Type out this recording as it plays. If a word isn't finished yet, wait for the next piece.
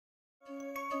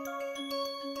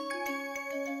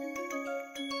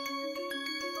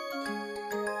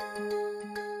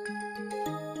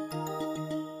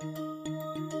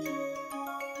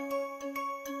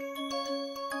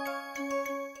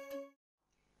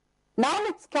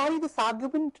let's carry this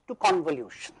argument to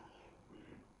convolution.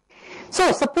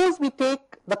 So suppose we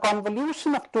take the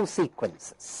convolution of two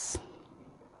sequences.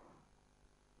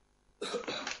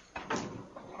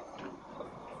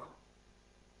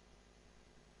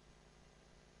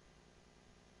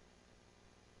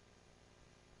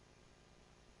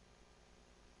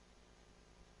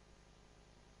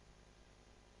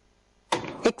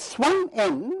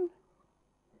 X1n,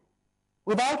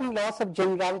 without any loss of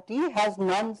generality, has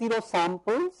non-zero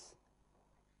samples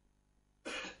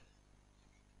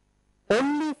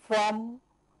only from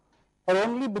or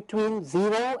only between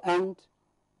 0 and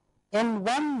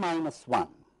n1 minus 1,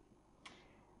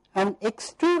 and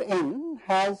X2n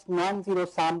has non-zero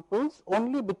samples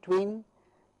only between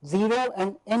 0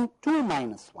 and n2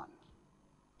 minus 1.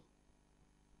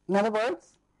 In other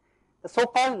words, the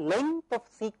so-called length of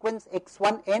sequence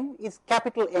X1n is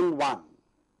capital N1,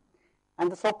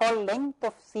 and the so-called length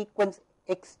of sequence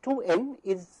X2n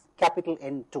is capital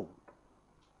N2.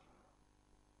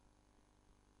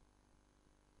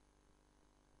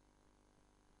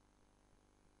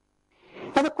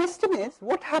 Now the question is,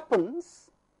 what happens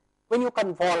when you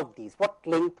convolve these? What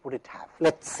length would it have?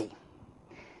 Let's see.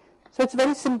 So it's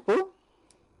very simple.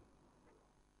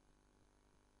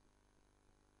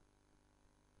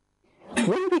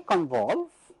 When we convolve,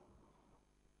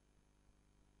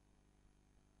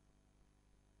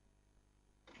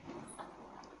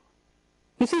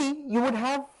 you see, you would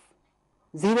have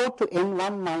 0 to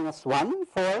n1 minus 1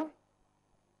 for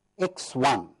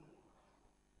x1,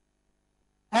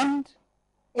 and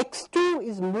x2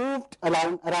 is moved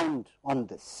around on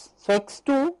this. So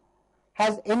x2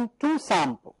 has n2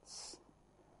 samples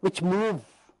which move,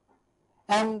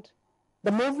 and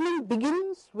the movement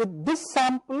begins with this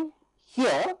sample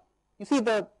here. You see,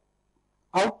 the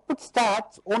output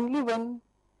starts only when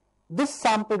this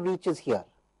sample reaches here,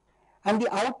 and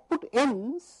the output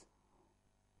ends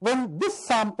when this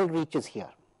sample reaches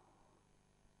here.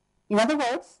 In other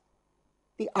words,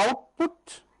 the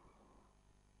output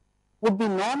would be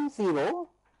non-zero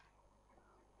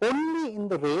only in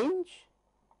the range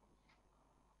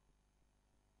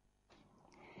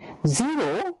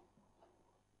 0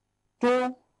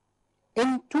 to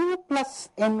n2 plus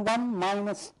n1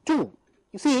 minus 2.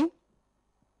 You see,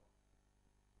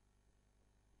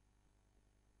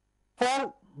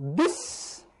 for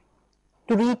this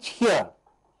to reach here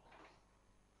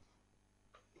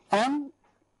and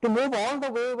to move all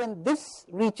the way when this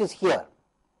reaches here,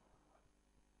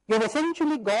 you have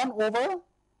essentially gone over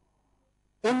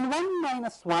n1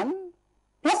 minus 1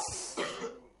 plus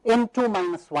n2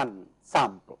 minus 1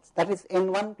 samples. That is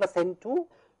n1 plus n2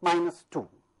 minus 2.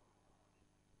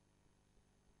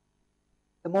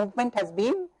 The movement has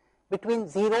been between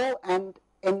 0 and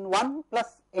n1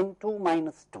 plus n2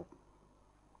 minus 2.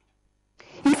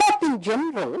 In fact, in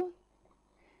general,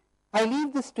 I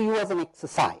leave this to you as an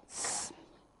exercise.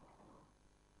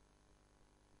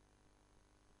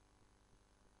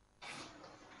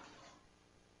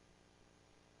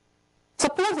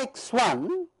 Suppose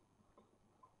x1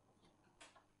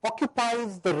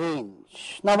 occupies the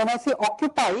range. Now when I say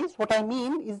occupies, what I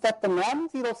mean is that the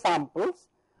non-zero samples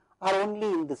are only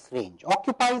in this range.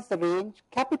 Occupies the range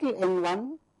capital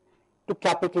N1 to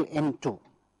capital N2.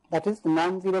 That is, the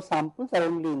non-zero samples are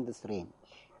only in this range.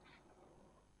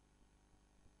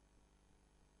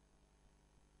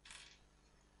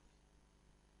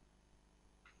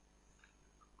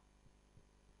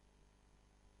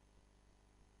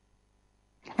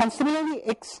 And similarly,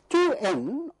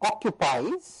 X2n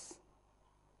occupies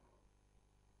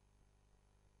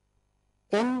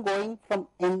n going from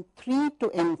n3 to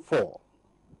n4.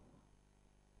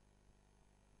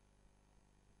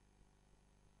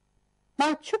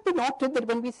 Now, it should be noted that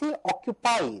when we say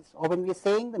occupies, or when we are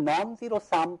saying the non-zero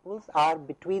samples are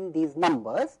between these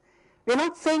numbers, we are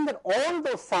not saying that all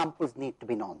those samples need to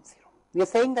be non-zero. We are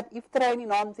saying that if there are any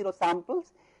non-zero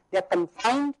samples, they are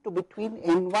confined to between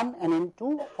n1 and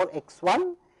n2 for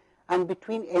x1 and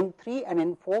between n3 and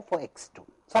n4 for x2.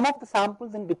 Some of the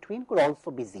samples in between could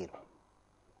also be 0.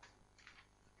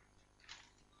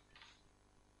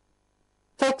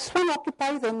 So x1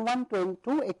 occupies n1 to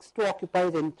n2, x2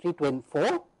 occupies n3 to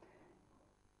n4.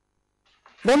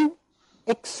 Then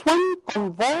x1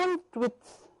 convolved with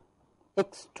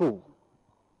x2,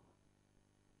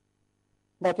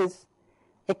 that is,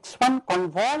 x1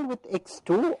 convolved with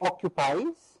x2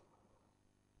 occupies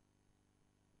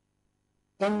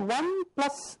n1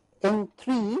 plus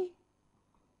n3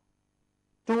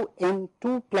 to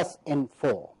n2 plus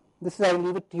n4. This is, I will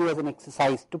leave it to you as an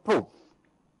exercise to prove.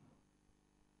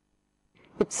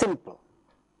 It's simple.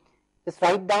 Just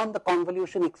write down the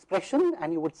convolution expression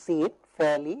and you would see it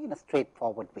fairly in a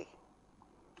straightforward way.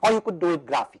 Or you could do it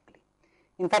graphically.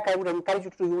 In fact, I would encourage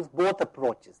you to use both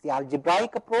approaches, the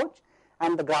algebraic approach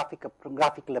and the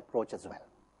graphical approach as well,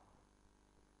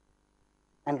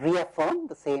 and reaffirm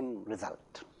the same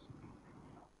result.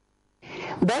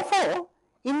 Therefore,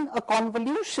 in a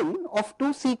convolution of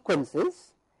two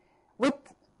sequences with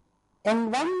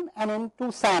n1 and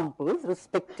n2 samples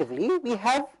respectively, we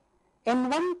have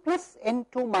n1 plus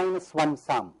n2 minus 1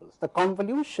 samples. The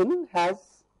convolution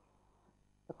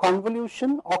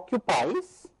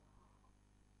occupies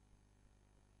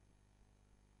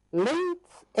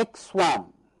length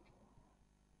x1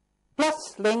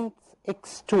 plus length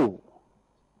x2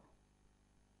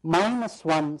 minus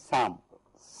 1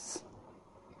 samples.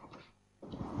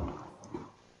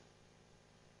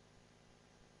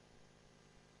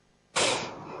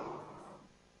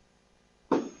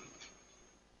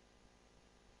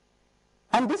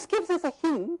 And this gives us a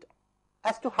hint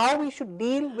as to how we should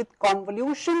deal with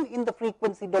convolution in the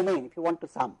frequency domain if you want to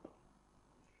sample.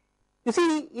 You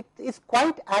see, it is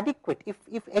quite adequate if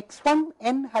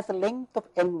x1n has a length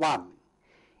of n1.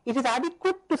 It is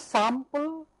adequate to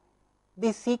sample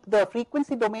the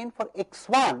frequency domain for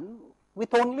x1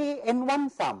 with only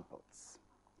n1 samples.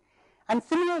 And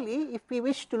similarly, if we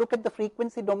wish to look at the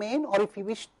frequency domain, or if we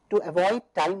wish to avoid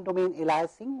time domain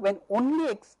aliasing when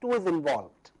only x2 is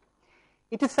involved,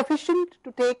 it is sufficient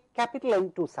to take capital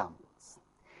N2 samples.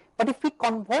 But if we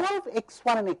convolve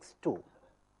x1 and x2,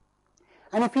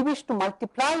 and if we wish to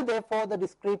multiply therefore the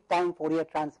discrete time Fourier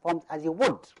transforms as you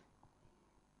would,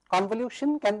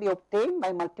 convolution can be obtained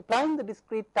by multiplying the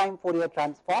discrete time Fourier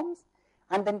transforms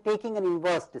and then taking an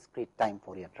inverse discrete time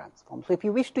Fourier transform. So if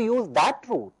you wish to use that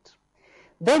route,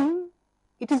 then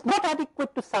it is not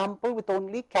adequate to sample with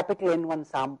only capital N1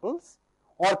 samples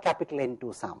or capital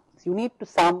N2 samples. You need to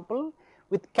sample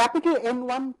with capital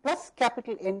N1 plus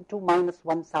capital N2 minus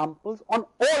 1 samples on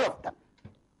all of them.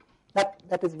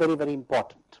 That is very, very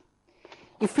important.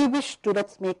 If we wish to,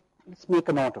 let's make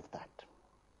a note of that.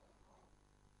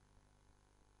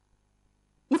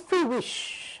 If we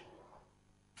wish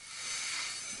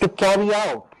to carry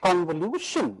out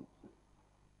convolution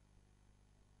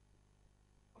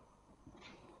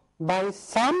by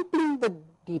sampling the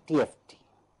DTFT,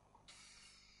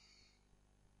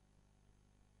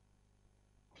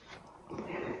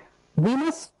 we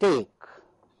must take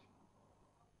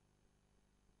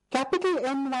capital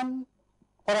N1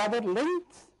 or other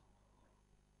length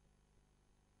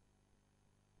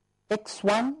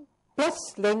x1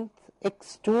 plus length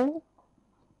x2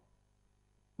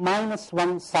 minus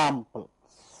 1 samples.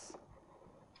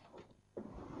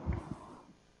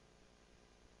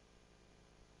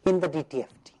 In the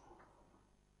DTFT.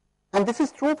 And this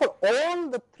is true for all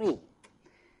the three.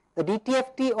 The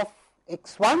DTFT of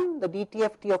x1, the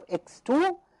DTFT of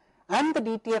x2, and the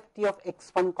DTFT of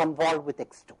x1 convolved with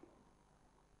x2.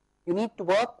 You need to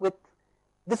work with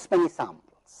this many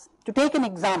samples. To take an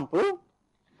example,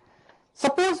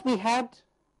 suppose we had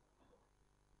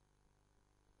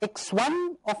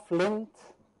x1 of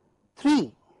length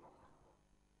 3,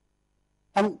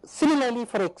 and similarly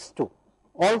for x2,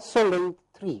 also length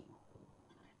 3.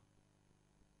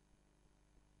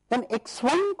 Then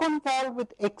x1 convolved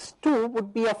with x2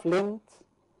 would be of length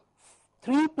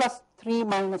 3 plus 3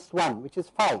 minus 1, which is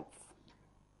 5.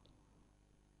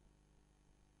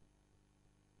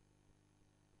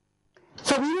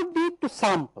 So we would need to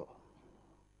sample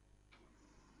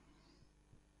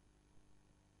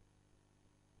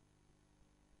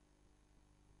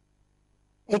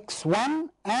x1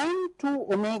 and 2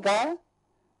 omega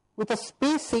with a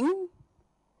spacing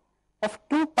of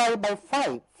 2 pi by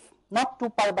 5, not 2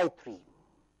 pi by 3.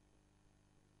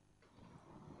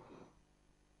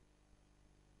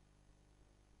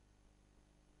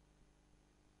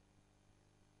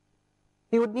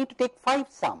 We would need to take 5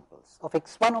 samples of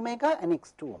x1 omega and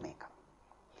x2 omega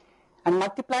and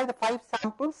multiply the 5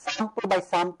 samples sample by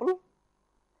sample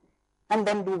and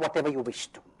then do whatever you wish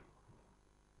to.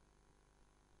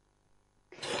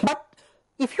 But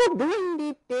if you do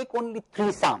indeed take only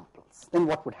 3 samples, then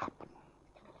what would happen?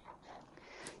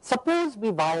 Suppose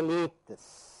we violate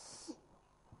this.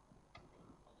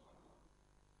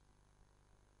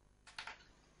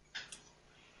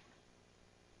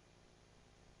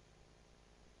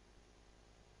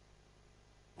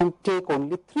 And take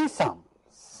only 3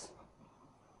 samples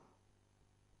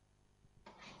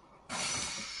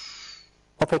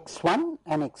of x1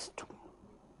 and x2.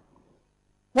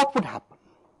 What would happen?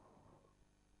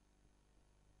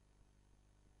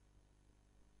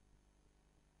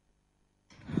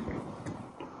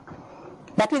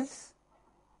 That is,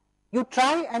 you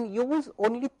try and use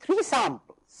only 3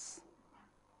 samples.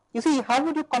 You see, how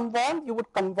would you convolve? You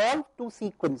would convolve 2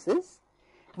 sequences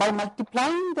by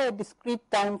multiplying their discrete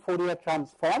time Fourier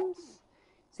transforms.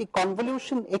 See,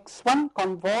 convolution x1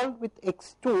 convolved with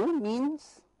x2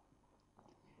 means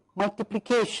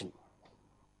multiplication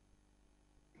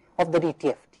of the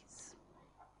DTFTs.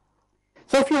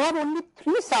 So if you have only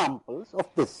 3 samples of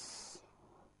this,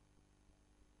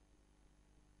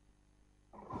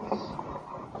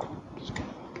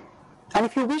 and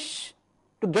if you wish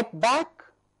to get back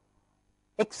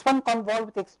x1 convolved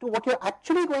with x2, what you're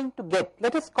actually going to get,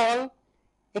 let us call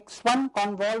x1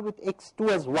 convolved with x2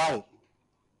 as y.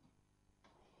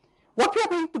 What we are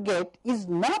going to get is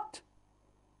not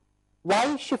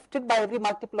y shifted by every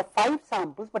multiple of 5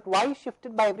 samples, but y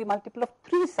shifted by every multiple of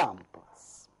 3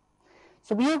 samples.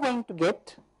 So we are going to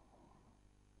get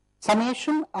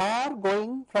summation r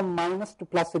going from minus to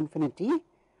plus infinity,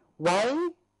 y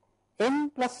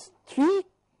n plus 3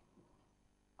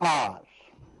 r.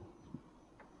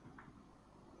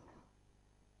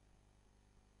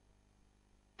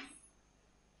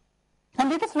 And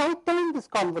let us write down this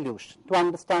convolution to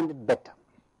understand it better.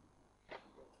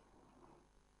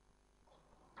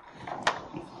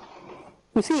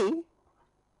 You see,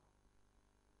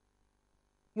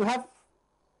 you have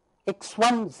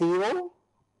x1 0,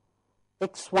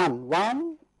 x1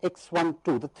 1, x1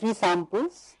 2, the 3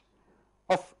 samples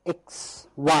of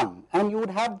x1, and you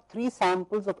would have 3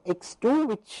 samples of x2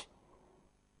 which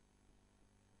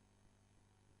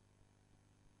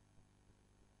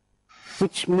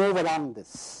move around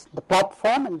this, the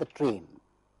platform and the train.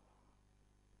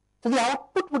 So the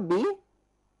output would be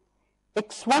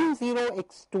x1 0,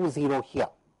 x2 0 here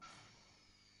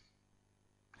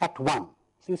at 1.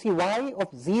 So you see y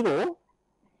of 0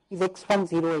 is x1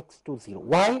 0, x2 0.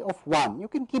 Y of 1, you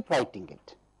can keep writing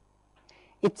it.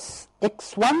 It's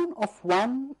x1 of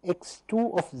 1,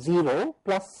 x2 of 0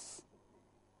 plus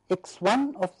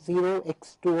x1 of 0,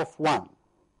 x2 of 1.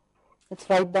 Let's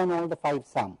write down all the 5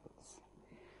 samples.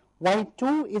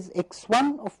 Y2 is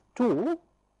x1 of 2,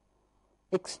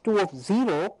 x2 of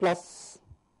 0 plus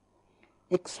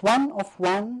x1 of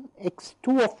 1,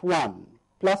 x2 of 1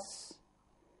 plus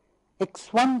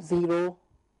x1 0,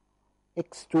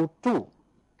 x2 2.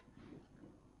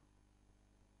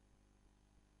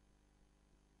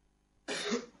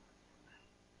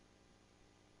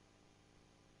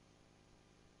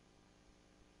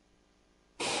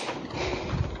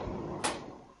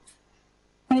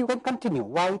 And you can continue.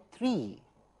 Y3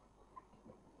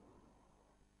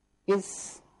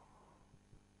 is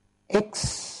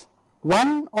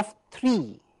x1 of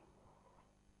 3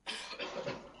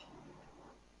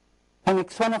 and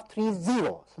x1 of 3 is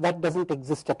 0, so that doesn't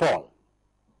exist at all.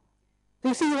 So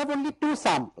you see, you have only 2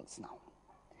 samples now.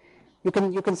 You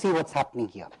can see what's happening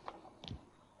here.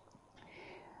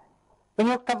 When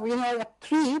you're at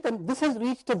 3, then this has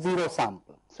reached a 0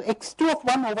 sample. So x2 of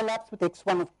 1 overlaps with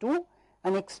x1 of 2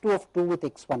 and x2 of 2 with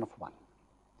x1 of 1.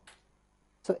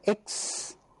 So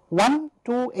x1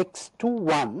 2 x2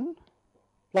 1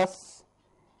 plus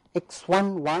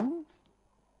x1 1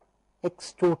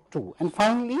 x2 2, and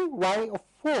finally y of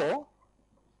 4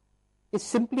 is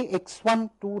simply x1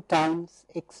 2 times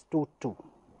x2 2.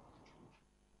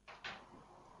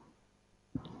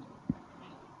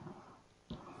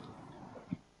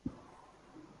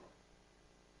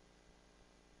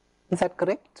 Is that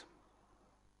correct?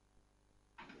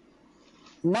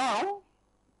 Now,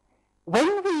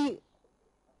 when we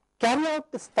carry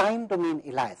out this time domain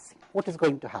aliasing, what is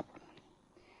going to happen?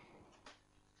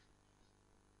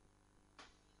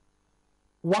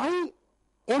 Y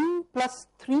n plus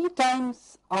 3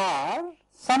 times r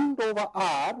summed over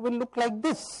r will look like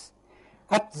this.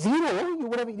 At 0, you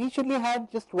would have initially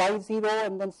had just y0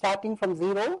 and then starting from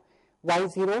 0,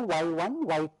 y0, y1,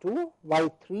 y2,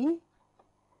 y3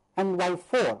 and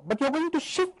y4. But you're going to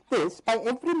shift this by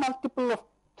every multiple of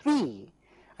 3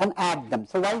 and add them.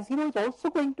 So y0 is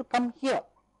also going to come here,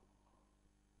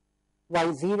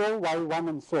 y0, y1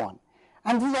 and so on.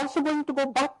 And this is also going to go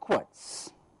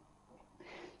backwards.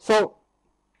 So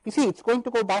you see, it's going to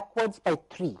go backwards by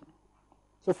 3.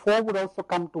 So 4 would also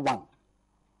come to 1.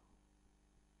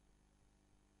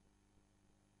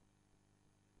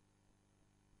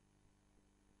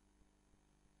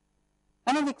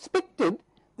 And as expected,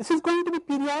 this is going to be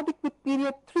periodic with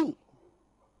period 3.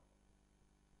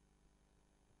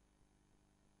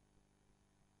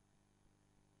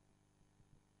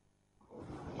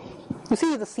 You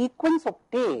see, the sequence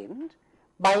obtained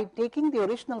by taking the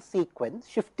original sequence,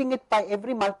 shifting it by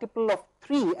every multiple of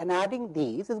 3 and adding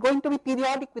these is going to be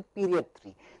periodic with period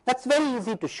 3. That's very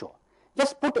easy to show.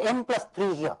 Just put n plus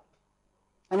 3 here.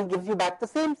 and it gives you back the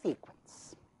same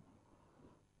sequence.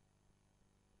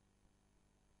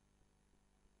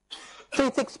 So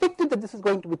it's expected that this is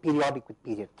going to be periodic with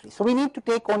period 3. So we need to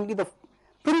take only the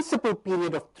principal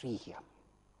period of 3 here.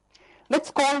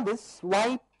 Let's call this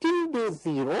y tilde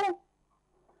 0,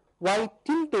 y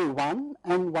tilde 1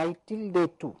 and y tilde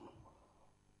 2.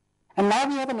 And now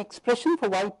we have an expression for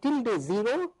y tilde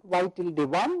 0, y tilde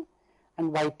 1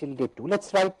 and y tilde 2.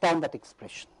 Let's write down that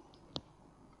expression.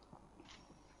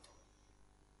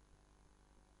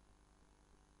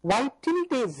 Y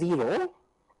tilde 0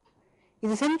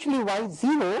 is essentially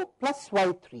y0 plus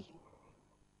y3.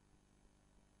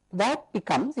 That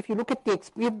becomes, if you look at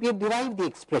we have derived the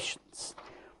expressions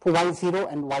for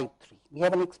y0 and y3. We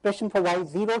have an expression for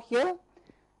y0 here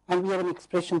and we have an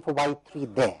expression for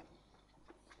y3 there.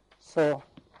 So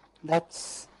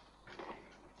that's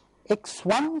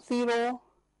x10,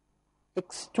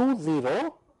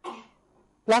 x20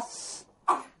 plus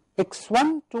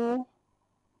x12,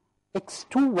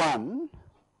 x21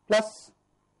 plus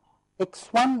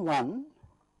x11,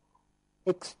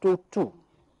 x22.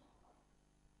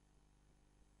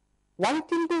 Y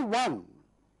tilde 1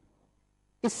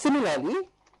 is similarly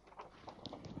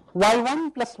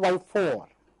y1 plus y4.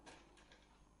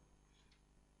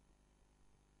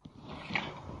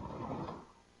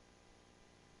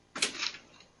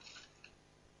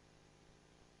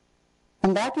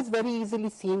 And that is very easily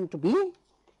seen to be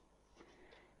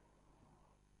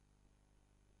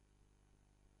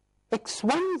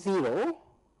x10.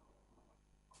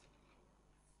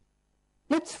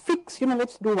 Let's fix,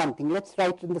 let's do one thing. Let's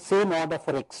write in the same order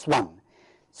for x1.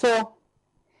 So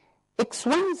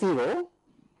x10,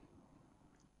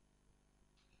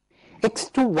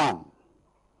 x21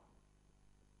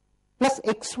 plus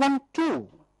x12,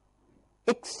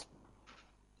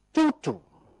 x22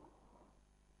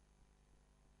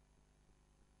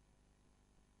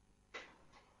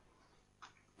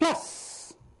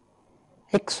 plus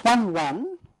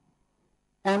x11,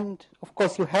 and of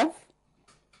course you have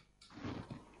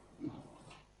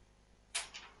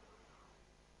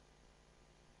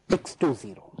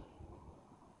x20.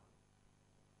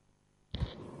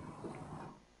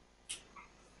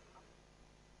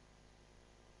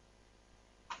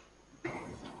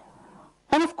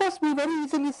 And of course we very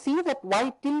easily see that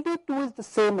y tilde 2 is the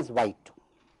same as y2.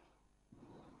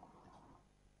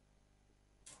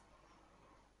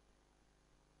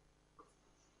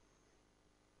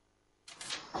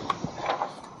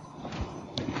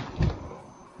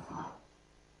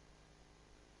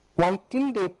 Y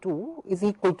tilde 2 is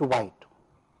equal to y2.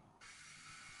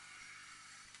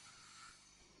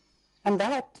 And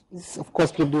that is, of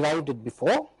course, we have derived it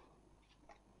before.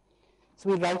 So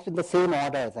we write in the same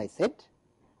order as I said.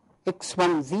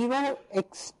 x10,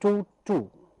 x22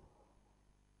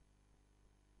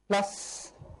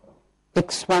 plus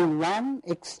x11,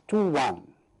 x21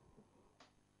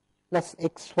 plus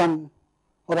x1,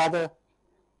 or rather,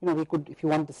 we could, if you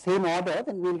want the same order,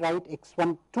 then we'll write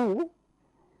x12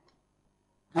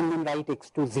 and then write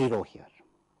x20 here.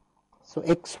 So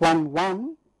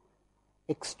x11,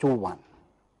 x21.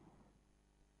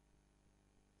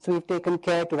 So we've taken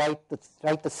care to write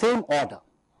the same order.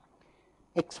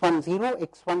 x10,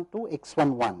 x12,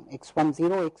 x11,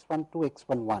 x10, x12,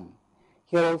 x11.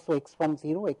 Here also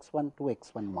x10, x12,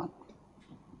 x11.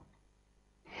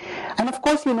 And of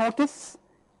course you notice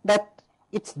that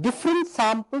it's different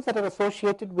samples that are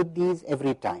associated with these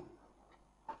every time.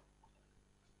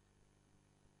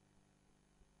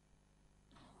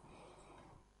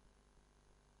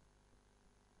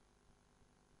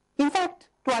 In fact,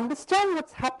 to understand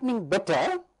what's happening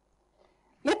better,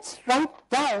 let's write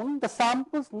down the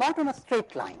samples not on a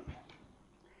straight line,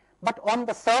 but on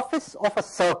the surface of a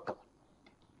circle.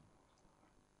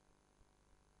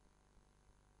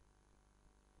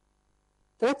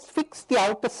 So let's fix the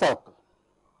outer circle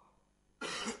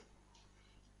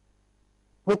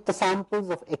with the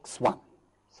samples of x1.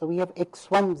 So we have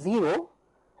x10,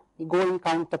 we go in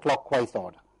counterclockwise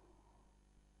order.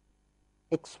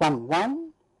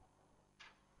 x11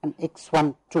 and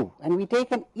x12, and we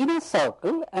take an inner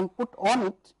circle and put on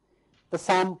it the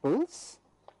samples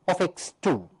of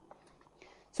x2.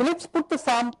 So let's put the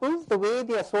samples the way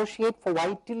they associate for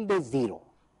y tilde 0.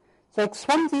 So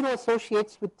x10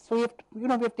 associates with, so we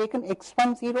have taken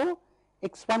x10,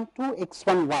 x12,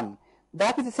 x11.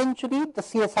 That is essentially the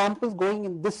samples going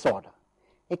in this order.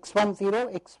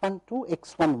 x10, x12,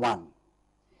 x11.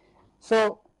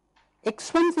 So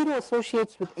x10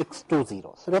 associates with x20.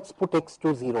 So let's put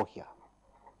x20 here.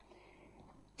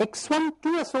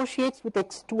 x12 associates with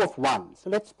x2 of 1. So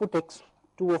let's put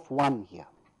x2 of 1 here.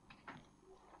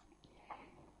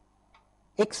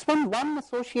 x1 1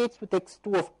 associates with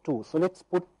x2 of 2. So let's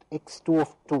put x2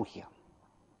 of 2 here.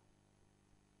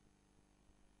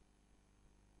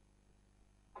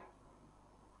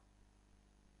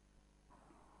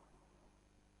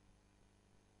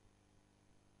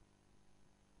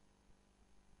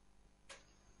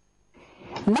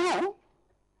 Now,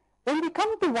 when we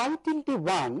come to y tilde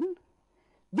 1,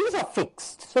 these are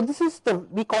fixed. So this is the,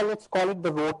 let's call it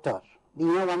the rotor. The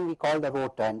inner one we call the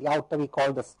rotor and the outer we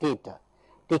call the stator,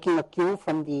 taking a cue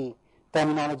from the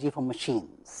terminology for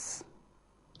machines.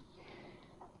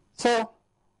 So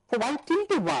for y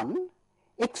tilde 1,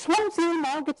 x1 0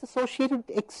 now gets associated with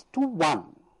x2 1.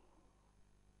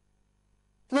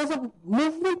 So there's a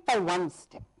movement by one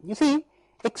step. You see,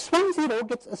 x1 0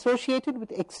 gets associated with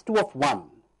x2 of 1.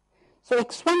 So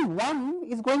x1 1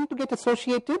 is going to get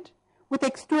associated with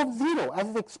x2 of 0 as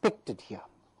is expected here.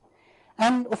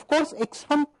 And of course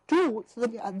x1 2, so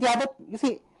the other, you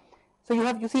see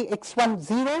x1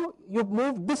 0, you've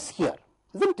moved this here,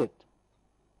 isn't it?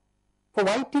 For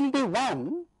y tilde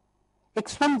 1,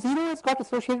 x1 0 has got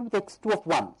associated with x2 of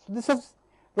 1. So this has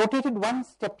rotated one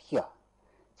step here.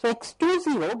 So x2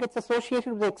 0 gets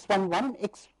associated with x1 1 and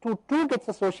x2 2 gets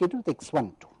associated with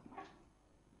x1 2.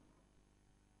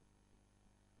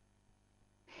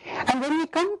 And when we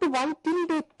come to y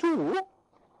tilde 2,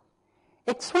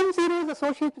 x1 0 is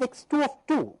associated with x2 of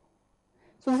 2.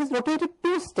 So this is rotated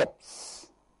two steps.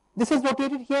 This is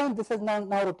rotated here and this is now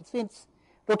rotated. So it's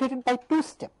rotated by two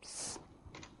steps.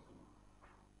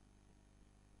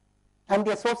 And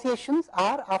the associations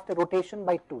are after rotation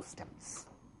by two steps.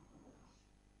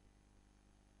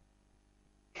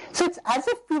 So it's as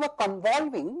if we were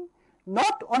convolving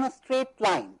not on a straight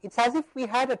line. It's as if we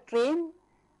had a train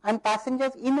and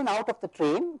passengers in and out of the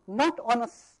train, not on a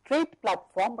straight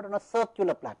platform but on a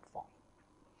circular platform.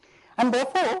 And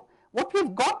therefore, what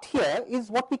we've got here is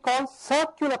what we call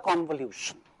circular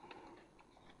convolution.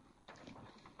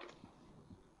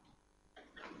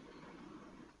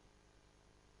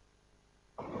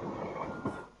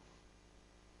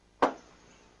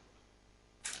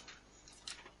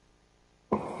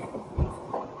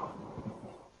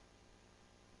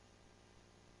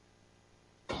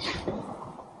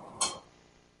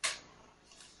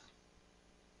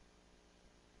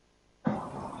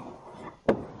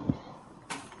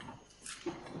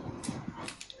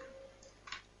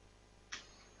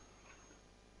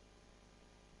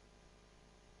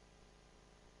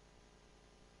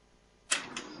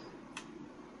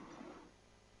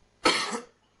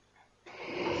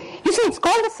 It's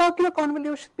called a circular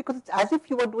convolution because it's as if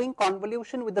you were doing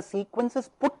convolution with the sequences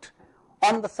put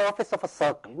on the surface of a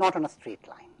circle, not on a straight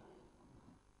line.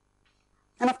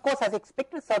 And of course, as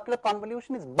expected, circular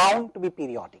convolution is bound to be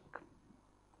periodic.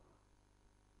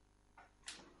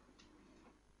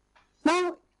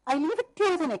 Now, I leave it to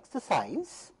you as an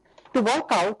exercise to work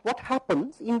out what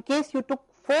happens in case you took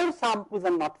 4 samples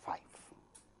and not 5.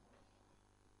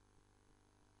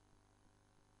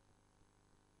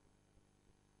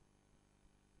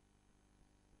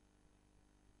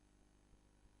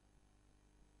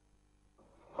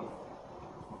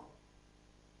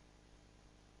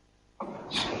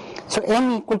 So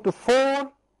n equal to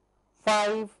 4,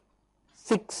 5,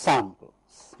 6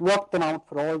 samples. Work them out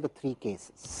for all the 3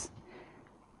 cases.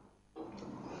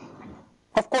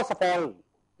 Of course, of all,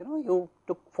 you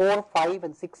took 4, 5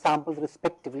 and 6 samples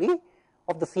respectively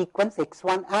of the sequence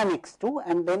x1 and x2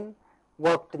 and then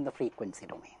worked in the frequency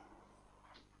domain.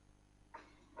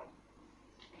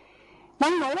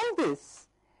 Now in all this,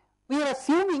 we are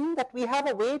assuming that we have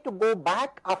a way to go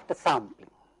back after sampling.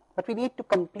 But we need to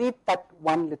complete that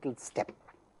one little step.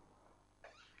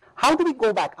 How do we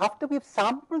go back? After we've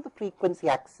sampled the frequency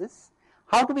axis,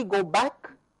 how do we go back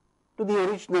to the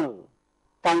original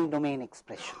time domain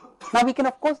expression? Now we can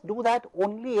of course do that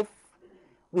only if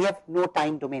we have no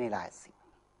time domain aliasing.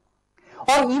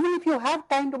 Or even if you have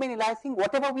time domain aliasing,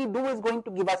 whatever we do is going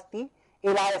to give us the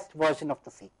aliased version of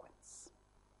the sequence.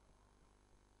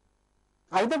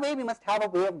 Either way, we must have a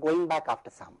way of going back after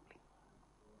sampling.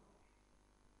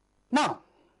 Now,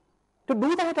 to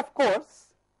do that, of course,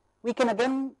 we can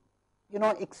again,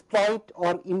 exploit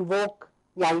or invoke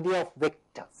the idea of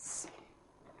vectors.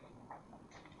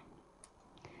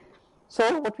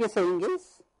 So, what we are saying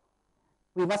is,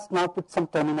 we must now put some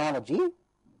terminology.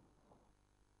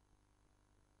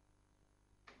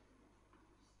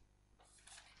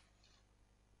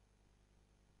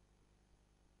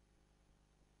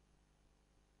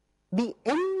 The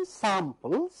n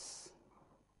samples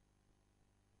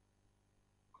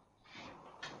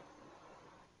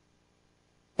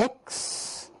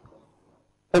x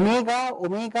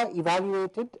omega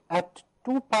evaluated at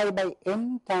 2 pi by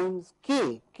n times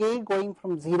k, k going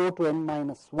from 0 to n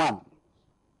minus 1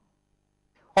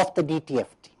 of the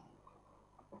DTFT.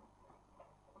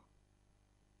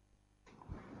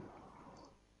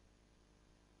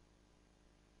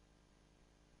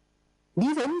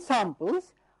 These n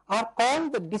samples are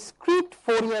called the discrete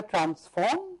Fourier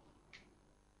transform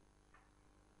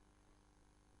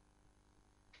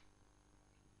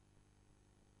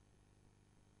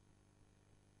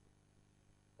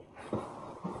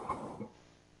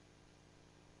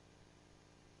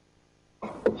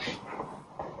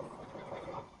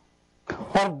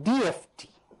or DFT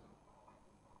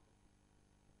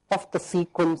of the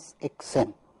sequence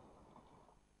xn.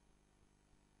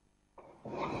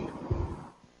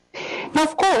 Now,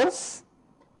 of course,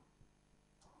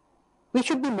 we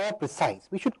should be more precise.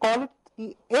 We should call it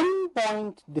the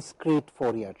n-point discrete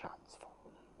Fourier transform,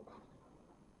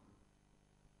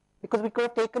 because we could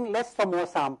have taken less for more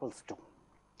samples too.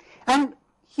 And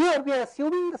here we are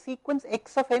assuming the sequence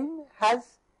x of n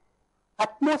has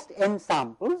at most n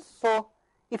samples. So,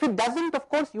 if it doesn't, of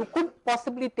course, you could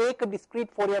possibly take a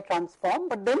discrete Fourier transform,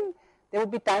 but then there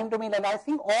would be time domain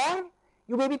aliasing, or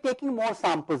you may be taking more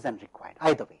samples than required.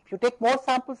 Either way, if you take more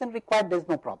samples than required, there is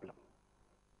no problem.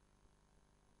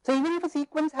 So, even if a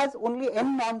sequence has only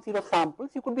n non-zero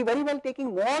samples, you could be very well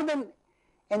taking more than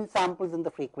n samples in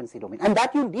the frequency domain, and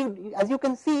that you need, as you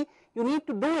can see, you need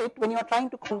to do it when you are trying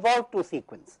to convolve two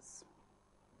sequences.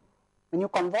 When you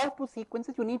convolve two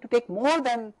sequences, you need to take more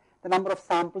than the number of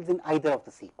samples in either of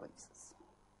the sequences.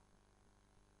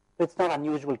 So, it is not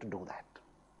unusual to do that.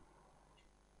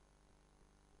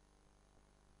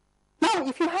 Now,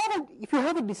 if you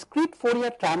have a discrete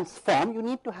Fourier transform, you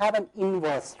need to have an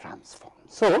inverse transform.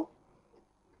 So,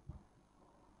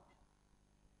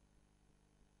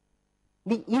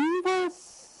 the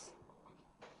inverse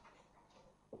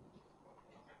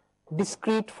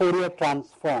discrete Fourier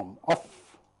transform of,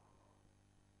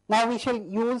 now we shall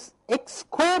use x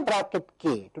square bracket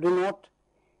k to denote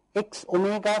x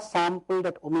omega sampled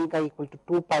at omega equal to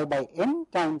 2 pi by n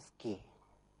times k.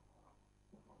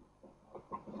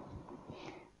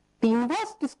 The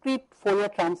inverse discrete Fourier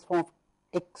transform of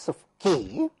x of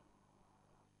k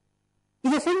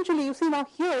is essentially, you see now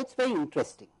here it is very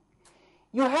interesting.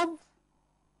 You have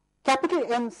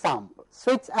capital N samples.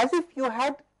 So, it is as if you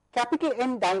had capital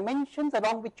N dimensions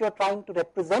along which you are trying to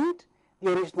represent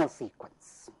the original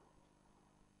sequence.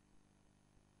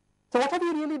 So, what have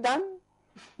you really done?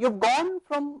 You have gone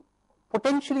from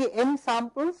potentially n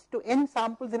samples to n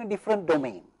samples in a different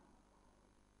domain.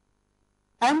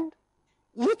 And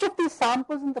each of these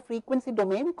samples in the frequency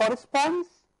domain corresponds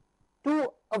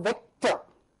to a vector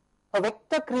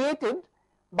created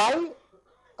by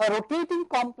a rotating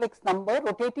complex number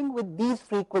rotating with these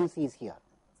frequencies here,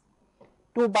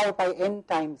 2 by n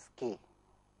times k.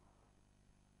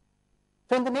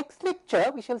 So, in the next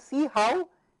lecture, we shall see how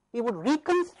we would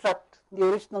reconstruct the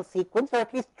original sequence, or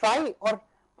at least try or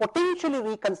potentially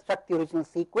reconstruct the original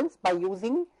sequence by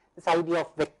using this idea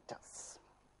of vectors.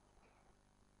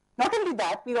 Not only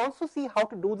that, we will also see how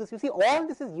to do this. You see, all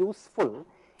this is useful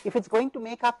if it is going to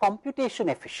make our computation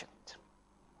efficient.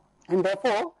 And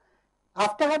therefore,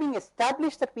 after having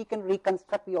established that we can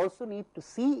reconstruct, we also need to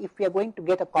see if we are going to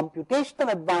get a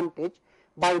computational advantage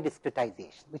by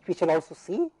discretization, which we shall also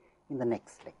see in the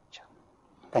next lecture.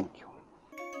 Thank you.